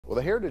Well,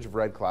 the Heritage of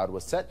Red Cloud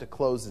was set to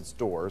close its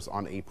doors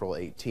on April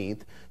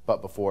 18th,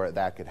 but before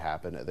that could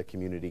happen, the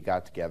community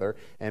got together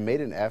and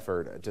made an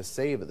effort to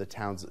save the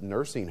town's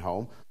nursing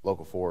home.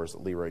 Local 4's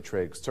Leroy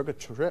Triggs took a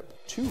trip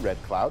to Red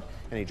Cloud,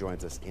 and he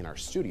joins us in our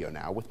studio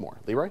now with more.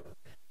 Leroy?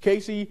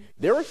 Casey,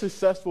 they were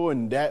successful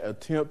in that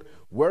attempt.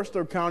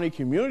 Webster County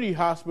Community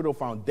Hospital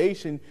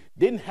Foundation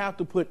didn't have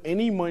to put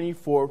any money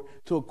forth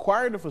to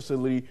acquire the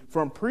facility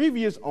from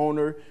previous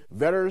owner,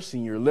 Veterans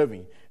Senior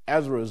Living.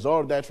 As a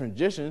result of that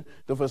transition,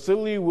 the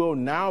facility will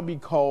now be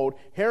called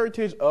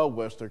Heritage of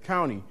Webster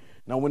County.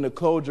 Now, when the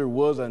closure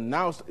was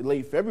announced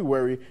late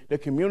February, the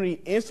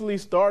community instantly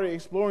started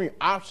exploring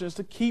options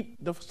to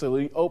keep the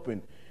facility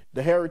open.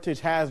 The Heritage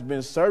has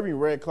been serving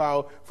Red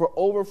Cloud for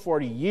over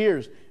 40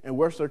 years, and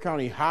Webster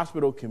County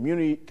Hospital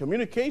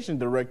Communication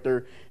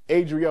Director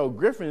Adriel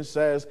Griffin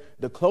says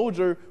the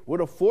closure would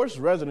have forced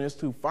residents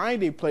to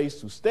find a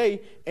place to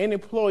stay and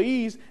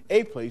employees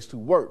a place to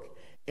work.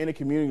 In a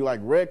community like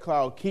Red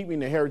Cloud, keeping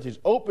the Heritage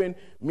open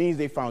means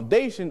the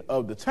foundation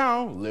of the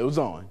town lives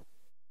on.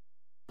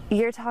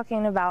 You're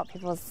talking about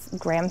people's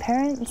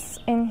grandparents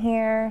in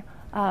here.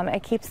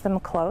 It keeps them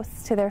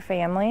close to their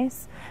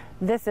families.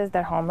 This is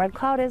their home. Red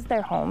Cloud is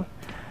their home.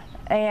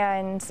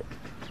 And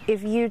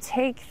if you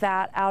take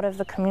that out of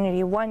the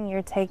community, one,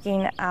 you're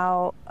taking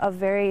out a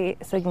very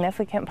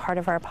significant part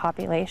of our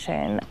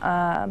population,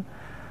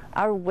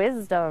 our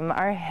wisdom,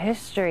 our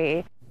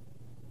history.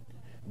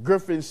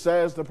 Griffin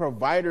says the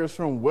providers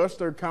from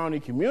Webster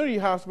County Community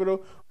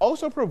Hospital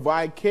also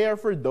provide care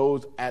for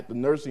those at the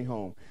nursing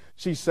home.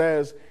 She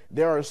says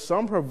there are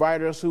some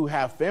providers who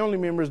have family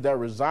members that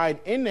reside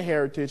in the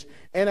Heritage,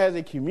 and as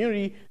a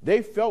community,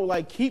 they felt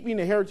like keeping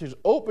the Heritage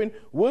open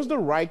was the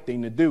right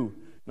thing to do.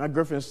 Now,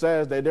 Griffin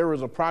says that there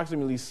was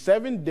approximately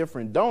 7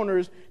 different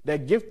donors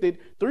that gifted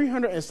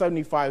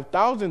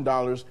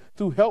 $375,000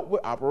 to help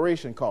with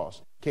operation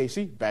costs.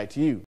 Casey, back to you.